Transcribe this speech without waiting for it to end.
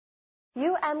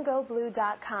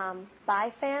UMGoBlue.com.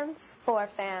 By fans, for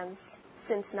fans.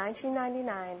 Since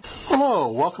 1999. Hello,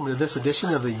 welcome to this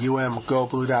edition of the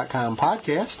UMGoBlue.com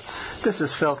podcast. This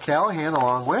is Phil Callahan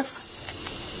along with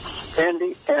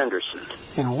Andy Anderson.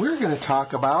 And we're going to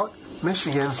talk about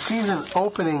Michigan's season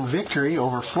opening victory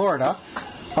over Florida.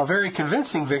 A very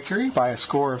convincing victory by a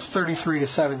score of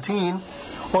 33-17.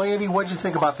 Well, Andy, what did you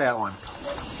think about that one?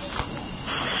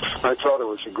 I thought it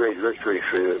was a great victory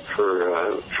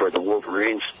for the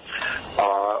Wolverines.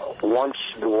 Once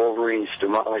the Wolverines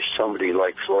demolish somebody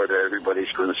like Florida,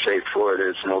 everybody's going to say Florida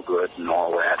is no good and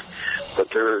all that.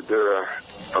 But they're a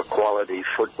quality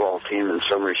football team in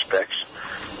some respects.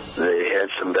 They had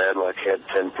some bad luck, had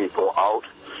 10 people out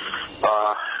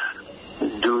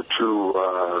due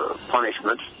to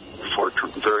punishment for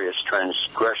various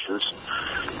transgressions.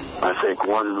 I think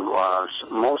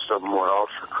most of them were out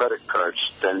for credit card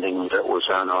spending that was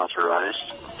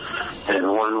unauthorized, and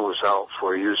one was out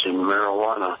for using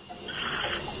marijuana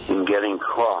and getting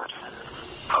caught.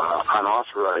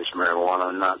 Unauthorized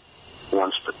marijuana, not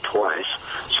once but twice.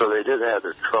 So they did have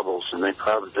their troubles, and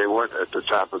they weren't at the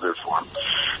top of their form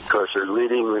because their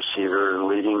leading receiver and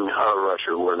leading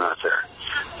rusher were not there.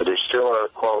 But they still are a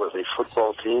quality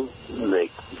football team. They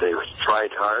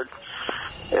tried hard.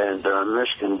 And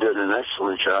Michigan did an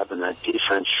excellent job, and that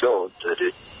defense showed that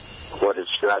what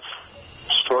it's got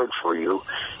stored for you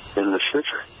in the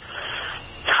future.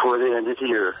 Before the end of the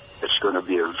year, it's going to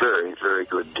be a very, very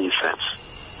good defense.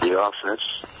 The offense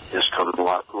is coming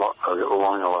along a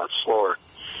lot slower.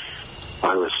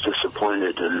 I was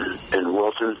disappointed in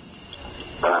Wilton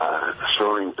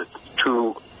throwing the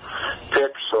 2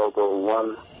 picks,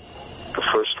 although the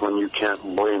first one you can't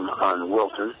blame on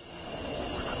Wilton.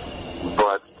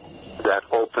 But that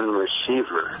open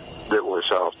receiver that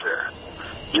was out there,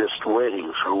 just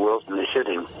waiting for Wilton to hit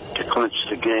him to clinch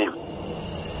the game,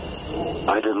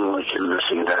 I didn't like him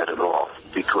missing that at all,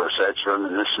 because that's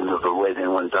reminiscent of the way they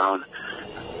went down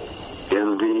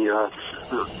in the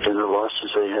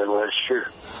losses they had last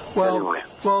year.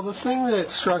 Well, the thing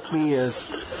that struck me is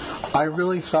I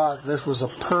really thought this was a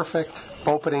perfect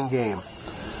opening game.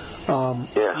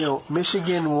 Yes.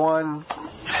 Michigan won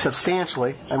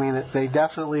substantially. I mean, they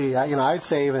definitely, I'd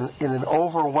say in an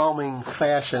overwhelming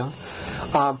fashion.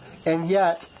 And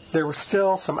yet, there were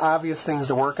still some obvious things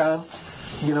to work on.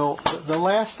 The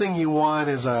last thing you want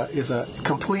is a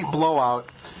complete blowout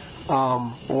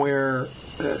where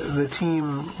the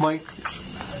team might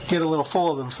get a little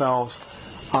full of themselves.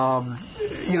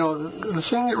 The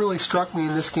thing that really struck me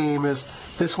in this game is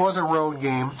this was a road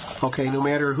game, okay, no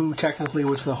matter who technically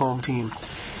was the home team.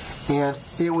 And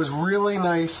it was really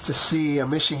nice to see a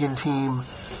Michigan team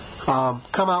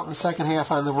come out in the second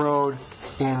half on the road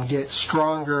and get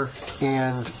stronger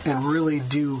and really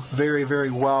do very, very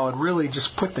well and really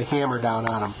just put the hammer down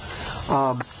on them.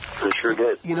 They sure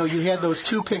did. You had those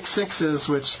 2 pick sixes,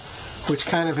 which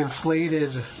kind of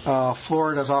inflated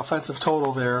Florida's offensive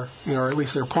total there, or at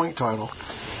least their point total.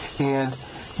 And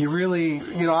you really,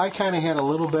 I kind of had a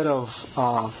little bit of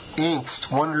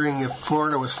angst, wondering if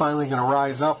Florida was finally going to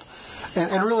rise up.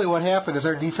 And really what happened is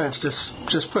our defense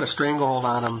just put a stranglehold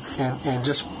on them and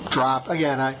just dropped.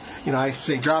 Again, I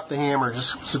say drop the hammer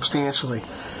just substantially.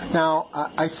 Now,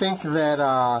 I think that,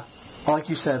 like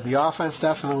you said, the offense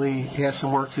definitely has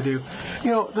some work to do.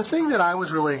 The thing that I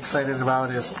was really excited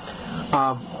about is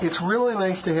it's really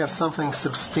nice to have something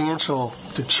substantial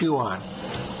to chew on.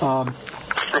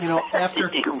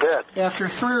 After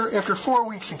 4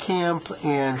 weeks of camp,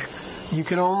 and you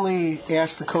can only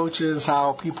ask the coaches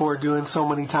how people are doing so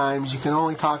many times. You can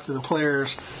only talk to the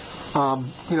players.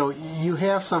 You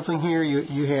have something here.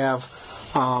 You have,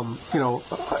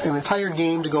 an entire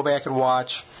game to go back and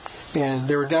watch. And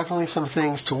there were definitely some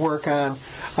things to work on.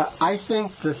 I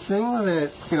think the thing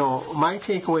that, my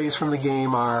takeaways from the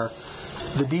game are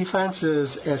the defense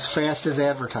is as fast as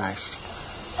advertised.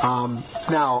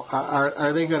 Now,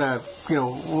 are they going to,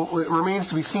 it remains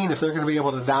to be seen if they're going to be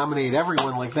able to dominate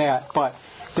everyone like that, but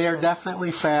they are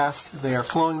definitely fast, they are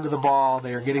flowing to the ball,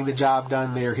 they are getting the job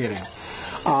done, they are hitting.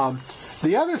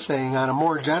 The other thing, on a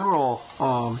more general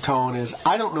tone, is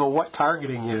I don't know what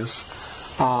targeting is,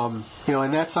 and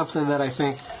that's something that I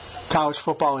think college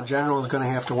football in general is going to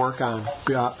have to work on.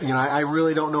 I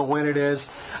really don't know when it is.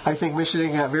 I think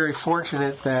Michigan got very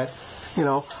fortunate that,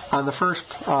 on the first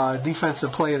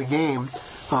defensive play of the game,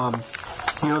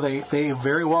 they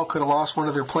very well could have lost one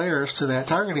of their players to that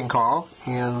targeting call.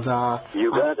 And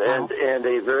you bet, and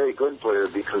a very good player,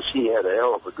 because he had a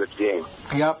hell of a good game.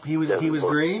 Yep, he was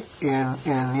great, and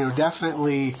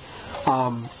definitely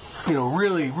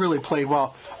really played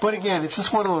well. But again, it's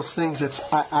just one of those things that's,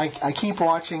 I keep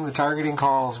watching the targeting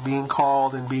calls being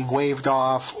called and being waved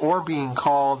off, or being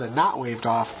called and not waved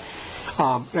off.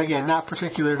 Again, not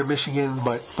particular to Michigan,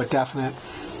 but definite.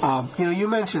 You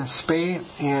mentioned Speight,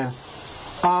 and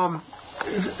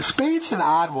Speight's an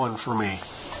odd one for me.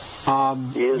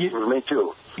 He is for me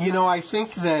too. I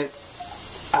think that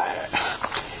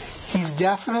he's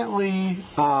definitely,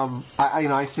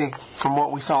 I think from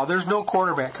what we saw, there's no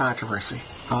quarterback controversy.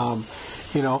 John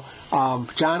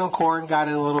O'Korn got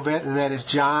in a little bit, and that is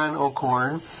John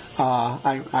O'Korn.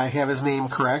 I have his name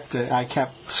correct. I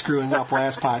kept screwing up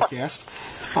last podcast.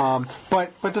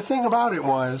 But the thing about it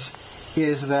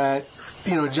is that,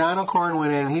 John O'Korn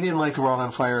went in, he didn't light the world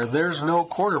on fire. There's no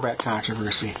quarterback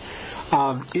controversy.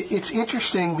 It's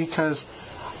interesting because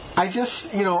I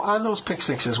just, on those pick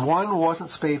sixes, one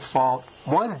wasn't Speight's fault,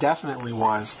 one definitely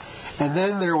was. And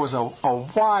then there was a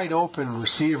wide open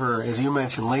receiver, as you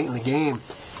mentioned, late in the game.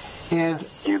 And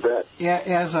you bet.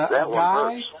 As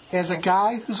a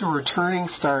guy who's a returning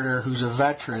starter, who's a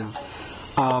veteran,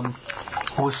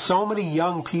 with so many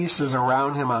young pieces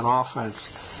around him on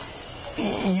offense,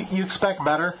 you expect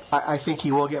better. I think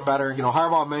he will get better.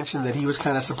 Harbaugh mentioned that he was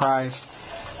kind of surprised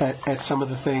at some of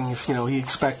the things. He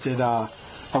expected a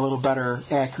little better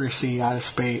accuracy out of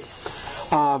Speight.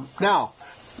 Now,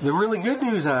 the really good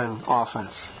news on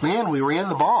offense, man, we ran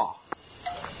the ball.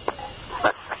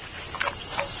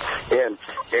 And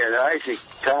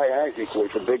Ty Isaac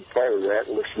was a big part of that.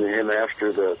 Listening to him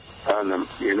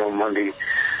on Monday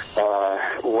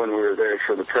when we were there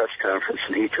for the press conference,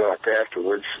 and he talked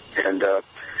afterwards. And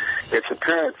it's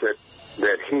apparent that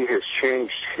he has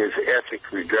changed his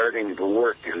ethic regarding the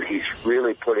work, and he's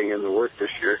really putting in the work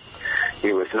this year.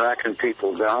 He was knocking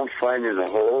people down, finding the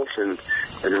holes, and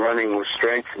running with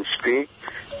strength and speed.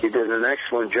 He did an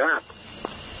excellent job.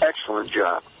 Excellent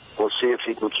job. We'll see if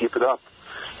he can keep it up.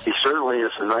 He certainly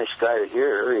is a nice guy to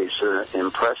hear. He's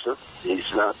impressive. He's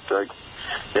not.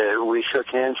 We shook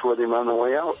hands with him on the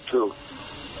way out too.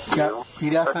 Yeah,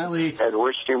 he definitely had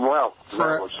wished him well.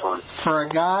 That was fun. For a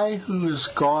guy who's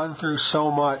gone through so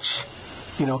much,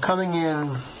 coming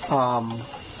in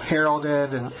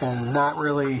heralded and not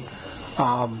really,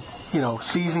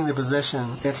 seizing the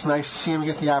position. It's nice to see him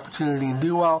get the opportunity and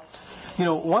do well.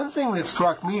 One thing that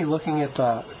struck me looking at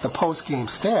the post-game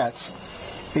stats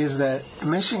is that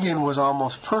Michigan was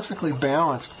almost perfectly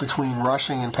balanced between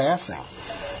rushing and passing.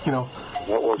 They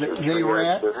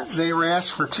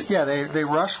rushed for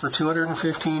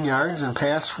 215 yards and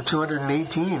passed for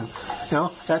 218.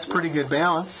 That's pretty good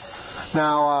balance.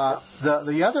 Now,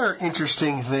 the other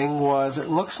interesting thing was it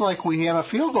looks like we have a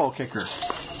field goal kicker.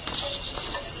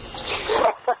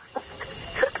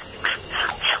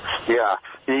 Yeah,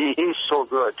 he's so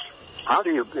good.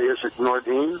 Is it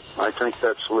Nordine? I think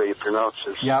that's the way you pronounce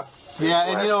it. Yep. Yeah,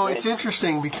 and it's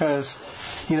interesting because,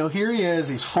 here he is,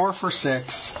 he's 4 for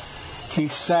 6. He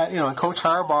set, and Coach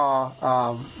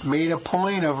Harbaugh made a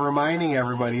point of reminding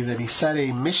everybody that he set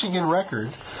a Michigan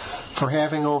record for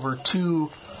having over 2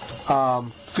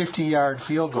 50-yard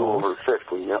field goals. Over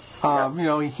 50, yep.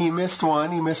 He missed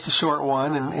one, he missed a short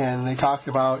one, and they talked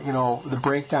about, the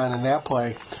breakdown in that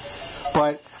play.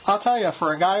 But I'll tell you,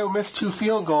 for a guy who missed 2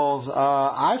 field goals,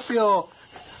 I feel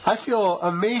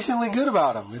amazingly good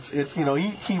about him.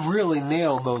 He really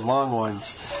nailed those long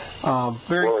ones. Well,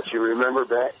 if you remember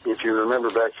back to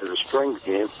the spring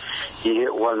game, he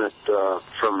hit one that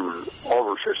from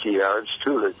over 50 yards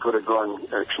too that could have gone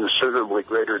a considerably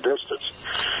greater distance.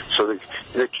 So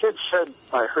the kid said,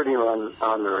 I heard him on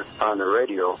the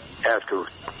radio after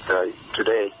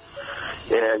today,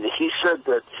 and he said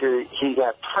that he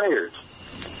got tired.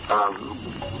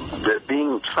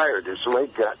 Being tired, his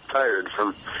leg got tired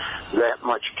from that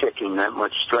much kicking, that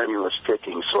much strenuous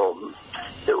kicking. So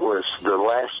it was the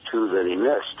last 2 that he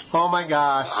missed. Oh my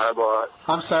gosh!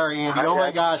 I'm sorry, Andy. Oh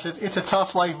my gosh, it's a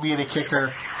tough life being a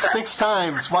kicker. 6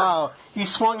 times, wow! He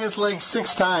swung his leg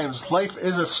 6 times. Life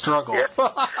is a struggle. Yeah.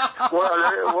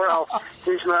 Well,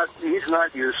 he's not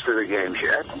used to the games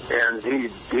yet, and he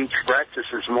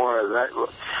practices more of that.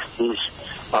 He's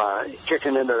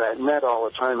kicking into that net all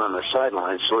the time on the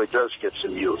sidelines, so he does get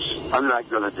some use. I'm not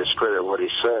going to discredit what he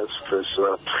says,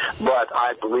 but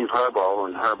I believe Harbaugh,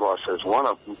 and Harbaugh says one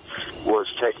of them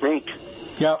was technique.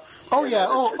 Yep. Oh yeah.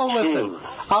 Listen.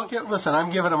 I'm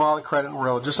giving him all the credit in the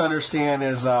world. Just understand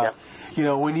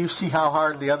when you see how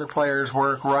hard the other players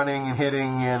work, running and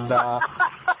hitting, and my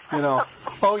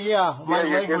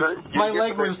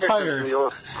leg was tired.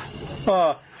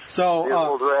 The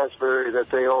old raspberry that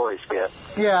they always get.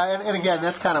 Yeah, and again,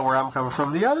 that's kind of where I'm coming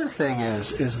from. The other thing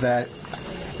is that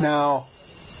now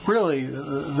really,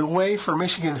 the way for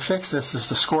Michigan to fix this is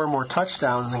to score more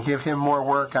touchdowns and give him more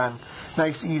work on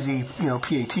nice, easy,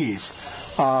 PATs.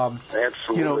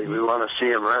 Absolutely, we want to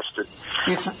see him rested.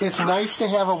 It's nice to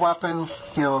have a weapon,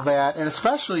 that, and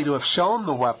especially to have shown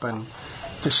the weapon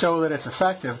to show that it's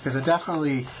effective, because it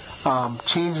definitely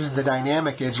changes the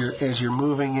dynamic as you're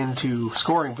moving into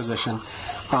scoring position.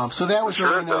 So that was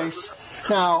really nice.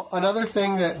 Now, another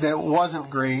thing that wasn't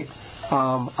great,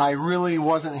 I really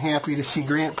wasn't happy to see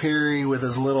Grant Perry with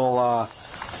his little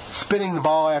spinning the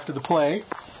ball after the play.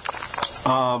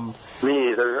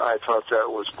 Me either. I thought that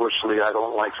was Bush League. I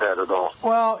don't like that at all.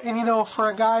 Well, and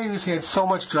for a guy who's had so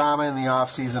much drama in the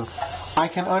offseason, I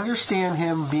can understand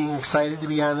him being excited to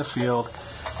be on the field.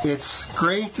 It's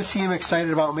great to see him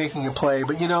excited about making a play,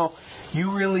 but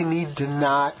you really need to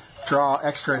not draw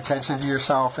extra attention to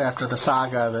yourself after the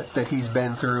saga that he's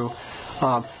been through.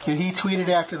 He tweeted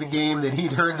after the game that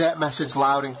he'd heard that message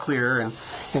loud and clear,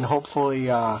 and hopefully,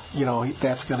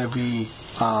 that's going to be,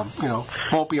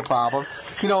 won't be a problem.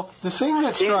 The thing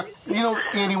that struck,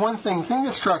 Andy, one thing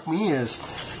that struck me is,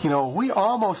 we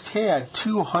almost had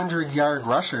 200-yard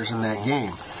rushers in that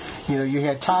game. You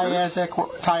had Ty Isaac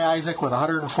with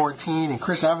 114 and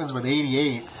Chris Evans with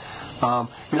 88. And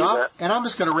I'm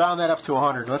just going to round that up to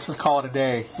 100. Let's just call it a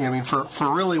day. For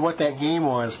really what that game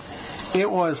was, it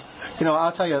was.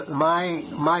 I'll tell you,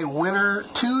 my winner.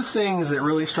 Two things that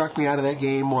really struck me out of that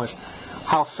game was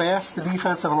how fast the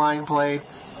defensive line played.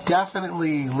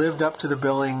 Definitely lived up to the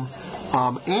billing,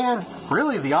 and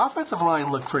really the offensive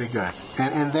line looked pretty good.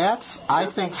 And that's, I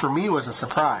think, for me, was a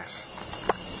surprise.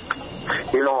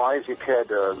 Isaac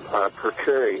had a per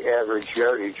carry average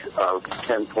yardage of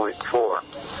 10.4.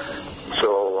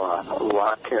 So,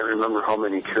 I can't remember how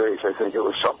many carries. I think it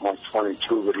was something like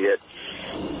 22, but he had,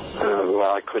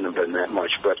 I couldn't have been that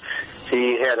much. But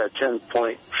he had a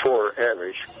 10.4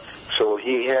 average. So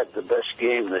he had the best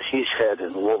game that he's had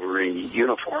in the Wolverine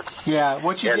uniform. Yeah,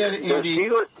 what you did,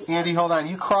 Andy, hold on.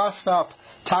 You crossed up.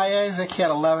 Ty Isaac had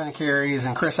 11 carries,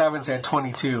 and Chris Evans had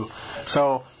 22.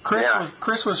 So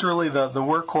Chris was really the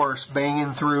workhorse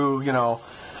banging through,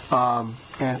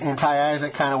 and Ty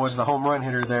Isaac kind of was the home run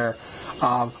hitter there.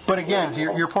 But again,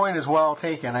 your point is well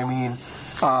taken. I mean,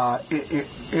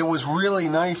 it was really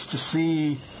nice to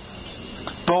see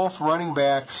both running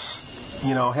backs,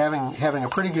 having a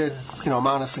pretty good,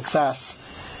 amount of success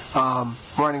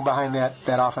running behind that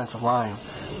offensive line.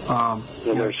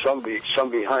 There's some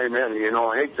behind them.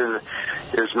 Higdon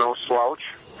is no slouch,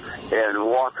 and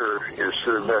Walker is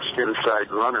the best inside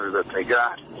runner that they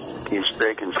got. He's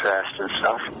big and fast and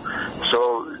stuff.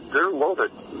 So they're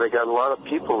loaded. They got a lot of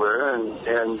people there,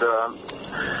 and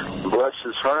bless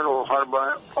his heart, old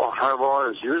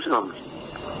Harbaugh is using them.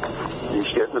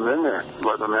 He's getting them in there,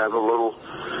 letting them have a little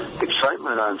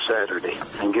excitement on Saturday,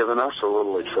 and giving us a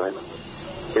little excitement.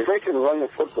 If they can run the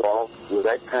football with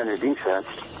that kind of defense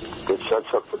that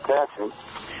sets up the passing,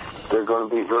 they're going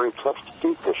to be very tough to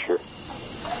beat this year.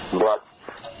 But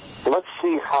let's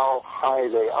see how high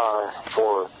they are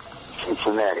for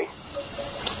Cincinnati.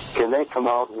 Can they come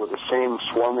out with the same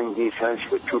swarming defense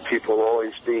with two people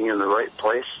always being in the right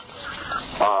place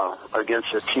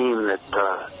against a team that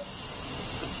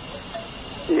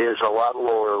is a lot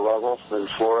lower level than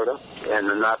Florida, and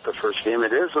not the first game?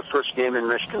 It is the first game in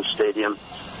Michigan Stadium,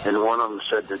 and one of them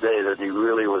said today that he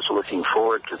really was looking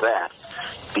forward to that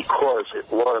because it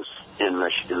was in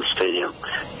Michigan Stadium.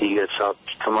 He gets out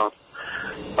to come up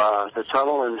the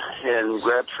tunnel and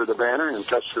grab for the banner and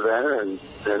touch the banner, and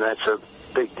that's a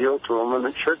big deal to him, and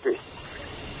it should be.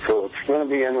 So it's going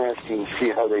to be interesting to see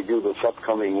how they do this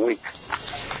upcoming week.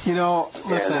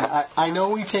 Listen, I know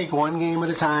we take one game at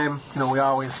a time. We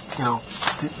always,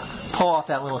 pull off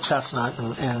that little chestnut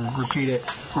and repeat it.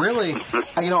 Really,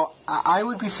 I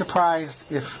would be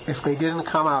surprised if they didn't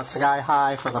come out sky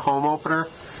high for the home opener.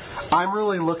 I'm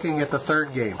really looking at the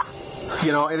third game.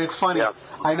 And it's funny. Yeah.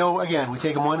 I know, again, we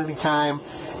take them one at a time.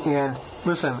 And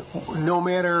listen, no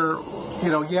matter,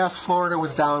 yes, Florida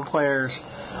was down players,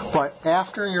 but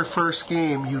after your first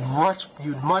game, you'd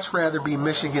much rather be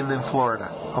Michigan than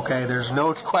Florida. Okay, there's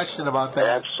no question about that.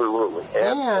 Absolutely.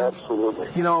 Absolutely.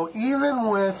 Even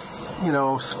with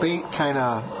Spate kind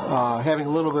of having a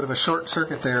little bit of a short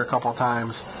circuit there a couple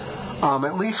times,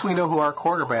 at least we know who our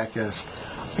quarterback is.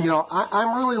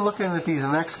 I'm really looking at these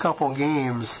next couple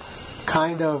games,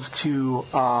 kind of to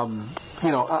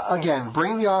again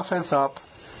bring the offense up.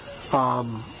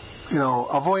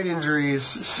 Avoid injuries,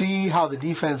 see how the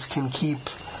defense can keep,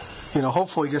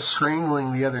 hopefully just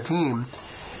strangling the other team.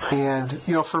 And,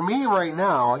 for me right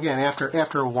now, again,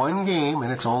 after one game,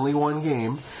 and it's only one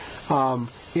game,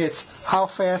 it's how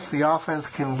fast the offense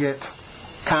can get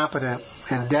competent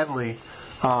and deadly,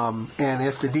 and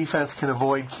if the defense can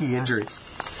avoid key injuries.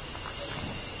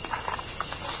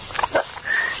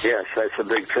 Yes, that's a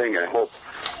big thing, I hope.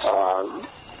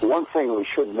 One thing we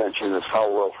should mention is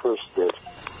how well Hurst did.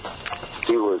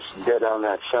 He was dead on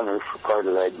that center for part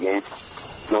of that game,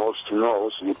 nose to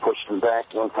nose, and he pushed him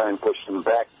back, one time pushed him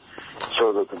back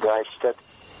so that the guy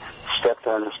stepped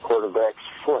on his quarterback's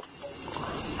foot.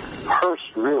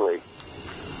 Hurst really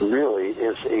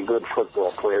is a good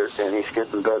football player, and he's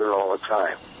getting better all the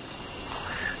time.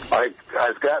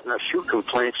 I've gotten a few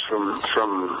complaints from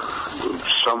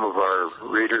some of our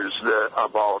readers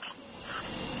about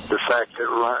the fact that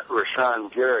Rashawn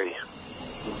Gary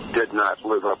did not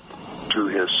live up to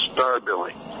his star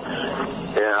billing,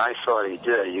 and I thought he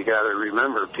did.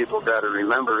 People got to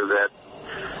remember that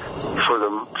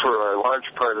for a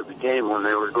large part of the game when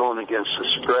they were going against the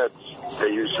spread, they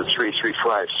used the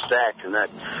 3-3-5 stack, and that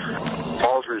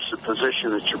alters the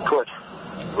position that you put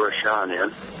Rashawn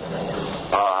in.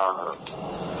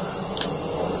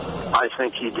 I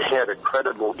think he had a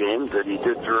credible game, that he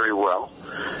did very well,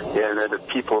 and that if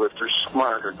people, if they're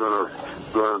smart, are going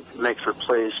to make their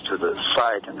plays to the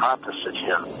side opposite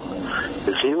him.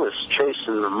 Because he was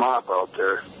chasing the mob out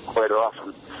there quite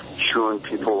often, shooing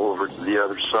people over to the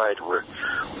other side where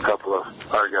a couple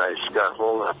of our guys got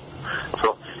hold of.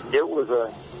 So it was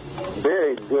a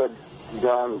very good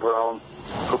Don Brown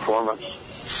performance.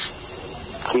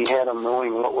 He had them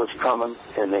knowing what was coming,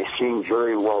 and they seemed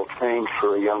very well trained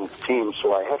for a young team,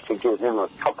 so I have to give him a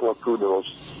couple of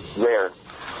kudos there,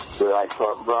 that I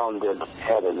thought Brown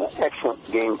had an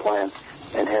excellent game plan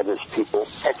and had his people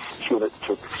execute it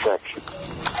to perfection.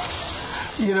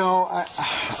 You know,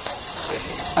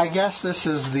 I guess this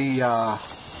is the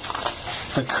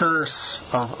curse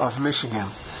of Michigan,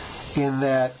 in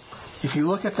that if you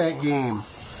look at that game,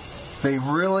 they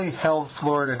really held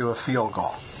Florida to a field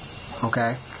goal.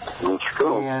 Okay? That's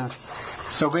true. And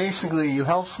so basically you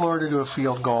held Florida to a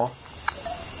field goal,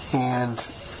 and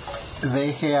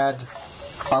they had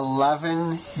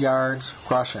 11 yards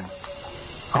rushing.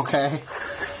 Okay?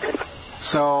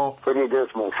 So pretty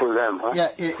dismal for them, huh? Yeah,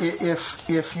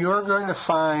 if you're going to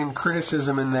find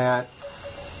criticism in that,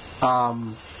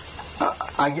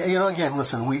 again,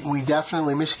 listen, we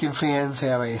definitely, Michigan fans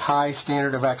have a high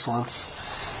standard of excellence,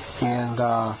 and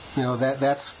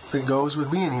it goes with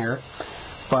being here.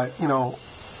 But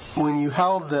when you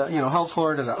held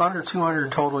Florida to under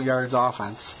 200 total yards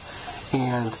offense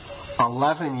and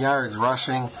 11 yards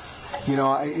rushing,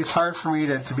 it's hard for me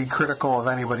to be critical of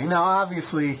anybody. Now,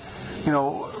 obviously,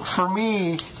 for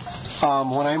me,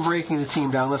 when I'm breaking the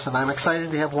team down, listen, I'm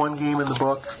excited to have one game in the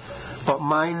books, but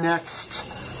my next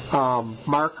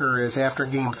marker is after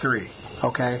Game 3,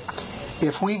 okay?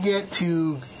 If we get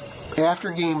to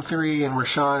after Game 3 and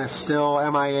Rashawn is still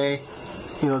MIA,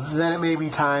 then it may be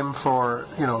time for,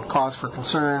 cause for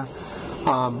concern.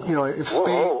 If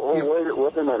Spain...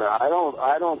 Wait a minute.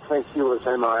 I don't think he was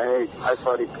MIA. I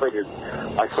thought he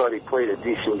played a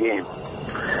decent game.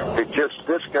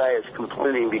 This guy is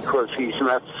complaining because he's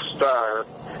not the star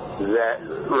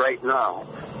right now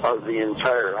of the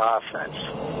entire offense,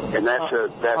 and that's a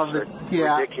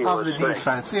ridiculous of the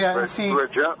defense. Thing. Yeah, and see,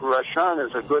 Rashawn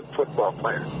is a good football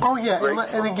player. Oh yeah,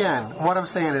 and again, what I'm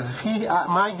saying is,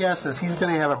 my guess is he's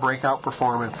going to have a breakout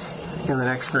performance in the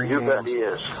next 3 games. You bet he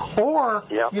is. Or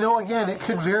again, it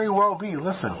could very well be.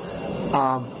 Listen,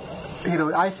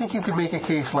 I think you could make a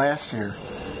case last year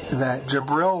that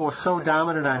Jabril was so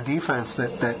dominant on defense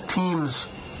that teams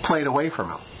played away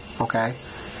from him. Okay,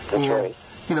 that's right.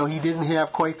 He didn't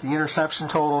have quite the interception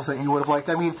totals that you would have liked.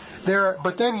 I mean,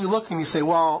 but then you look and you say,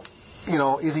 well,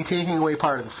 is he taking away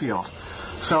part of the field?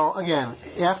 So, again,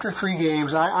 after 3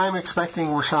 games, I'm expecting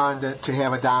Rashawn to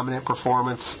have a dominant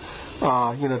performance, to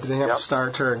have a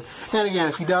star turn. And, again,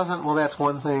 if he doesn't, well, that's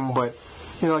one thing. But,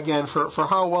 again, for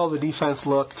how well the defense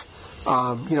looked,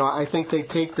 I think they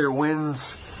take their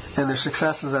wins and their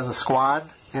successes as a squad.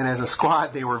 And as a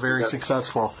squad, they were very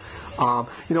successful.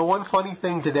 One funny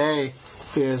thing today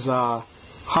is Coach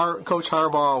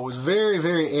Harbaugh was very,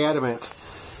 very adamant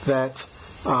that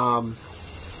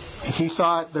he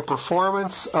thought the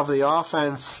performance of the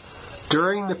offense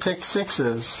during the pick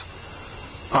sixes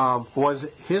was,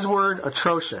 his word,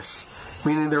 atrocious.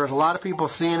 Meaning there was a lot of people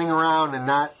standing around and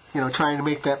not, trying to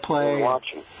make that play.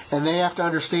 And they have to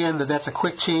understand that that's a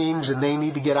quick change and they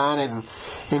need to get on it.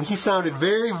 And he sounded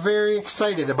very, very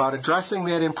excited about addressing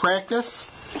that in practice.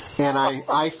 And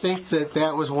I think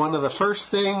that was one of the first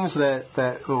things that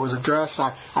was addressed.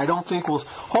 I don't think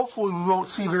hopefully we won't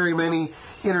see very many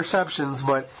interceptions,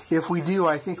 but if we do,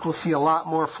 I think we'll see a lot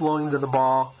more flowing to the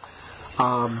ball.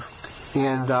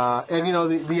 And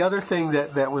the other thing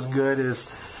that was good is,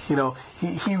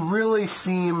 he really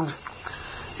seemed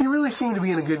to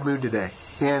be in a good mood today.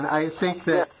 And I think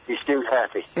that he seemed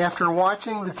happy. After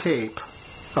watching the tape,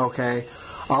 okay,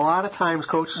 a lot of times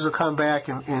coaches will come back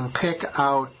and pick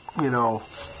out, a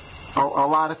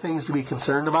lot of things to be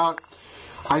concerned about.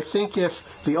 I think if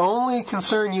the only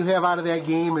concern you have out of that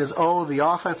game is, the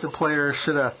offensive players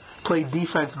should have played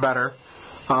defense better,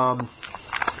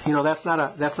 that's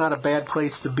not a bad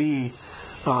place to be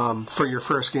for your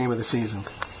first game of the season.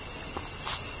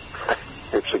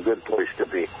 It's a good place to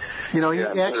be. He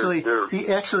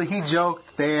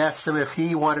joked. They asked him if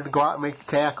he wanted to go out and make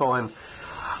the tackle, and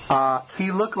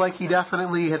he looked like he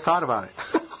definitely had thought about it.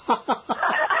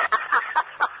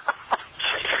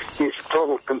 He's a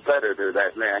total competitor,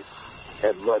 that man.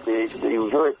 But he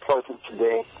was very pleasant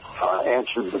today.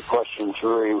 Answered the questions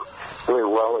very, very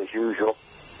well as usual,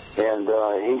 and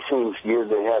he seems geared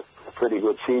to have a pretty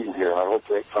good season here. I hope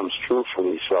that comes true for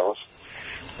these fellows.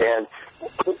 And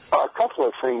a couple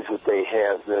of things that they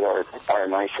have that are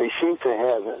nice. They seem to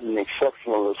have an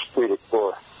exceptional esprit de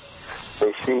corps.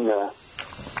 They seem to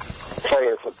play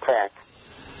as a pack.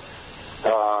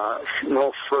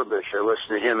 Noel Furbish, I listened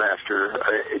to him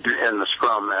in the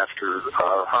scrum after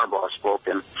Harbaugh spoke,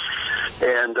 and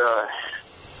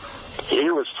he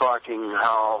was talking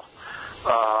how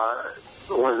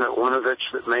wasn't it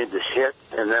Winovich that made the hit,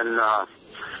 and then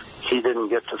he didn't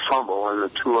get to fumble, and the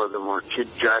two of them were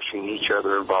joshing each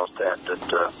other about that.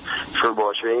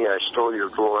 Furbish, hey, I stole your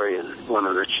glory, and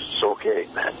Winovich, it's okay,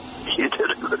 man. You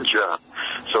did a good job.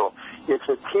 So it's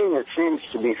a team that seems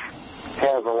to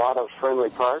have a lot of friendly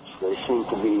parts. They seem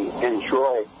to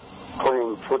enjoy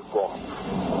playing football.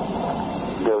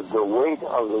 The weight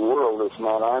of the world is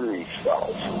not on these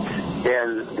fellows.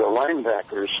 And the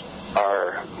linebackers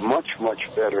are much,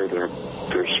 much better.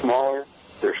 They're smaller,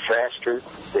 they're faster,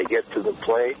 they get to the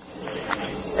plate,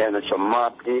 and it's a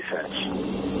mob defense.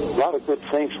 A lot of good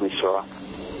things we saw.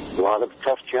 A lot of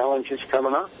tough challenges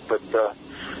coming up, but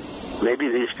maybe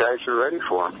these guys are ready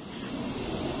for them.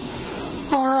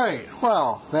 All right.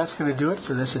 Well, that's going to do it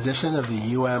for this edition of the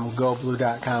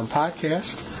UMGoBlue.com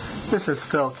podcast. This is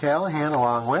Phil Callahan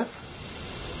along with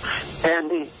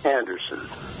Andy Anderson.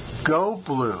 Go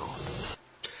Blue.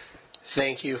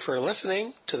 Thank you for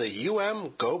listening to the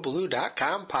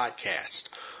UMGoBlue.com podcast.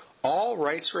 All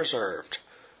rights reserved.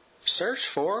 Search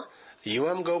for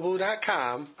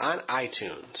UMGoBlue.com on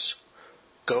iTunes.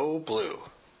 Go Blue.